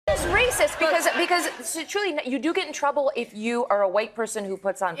it's racist because truly you do get in trouble if you are a white person who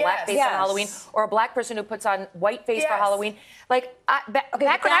puts on blackface on Halloween or a black person who puts on whiteface for Halloween. Like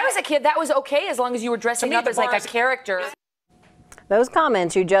back when I was a kid, that was okay as long as you were dressing up as like a character. Those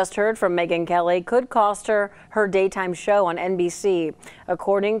comments you just heard from Megyn Kelly could cost her her daytime show on NBC.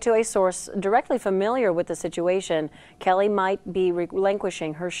 According to a source directly familiar with the situation, Kelly might be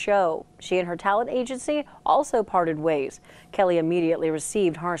relinquishing her show. She and her talent agency also parted ways. Kelly immediately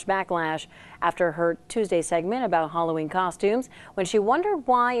received harsh backlash after her Tuesday segment about Halloween costumes when she wondered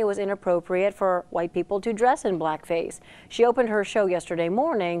why it was inappropriate for white people to dress in blackface. She opened her show yesterday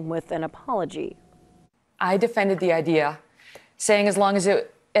morning with an apology. I defended the idea, saying as long as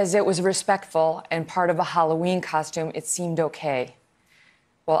it was respectful and part of a Halloween costume, it seemed okay.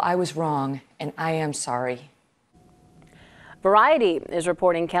 Well, I was wrong, and I am sorry. Variety is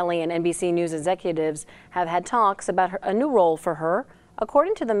reporting Kelly and NBC News executives have had talks about a new role for her.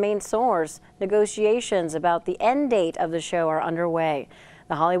 According to the main source, negotiations about the end date of the show are underway.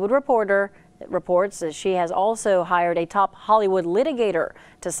 The Hollywood Reporter reports that she has also hired a top Hollywood litigator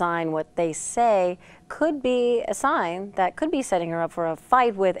to sign what they say could be a sign that could be setting her up for a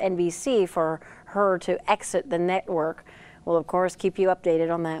fight with NBC for her to exit the network. We'll, of course, keep you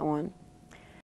updated on that one.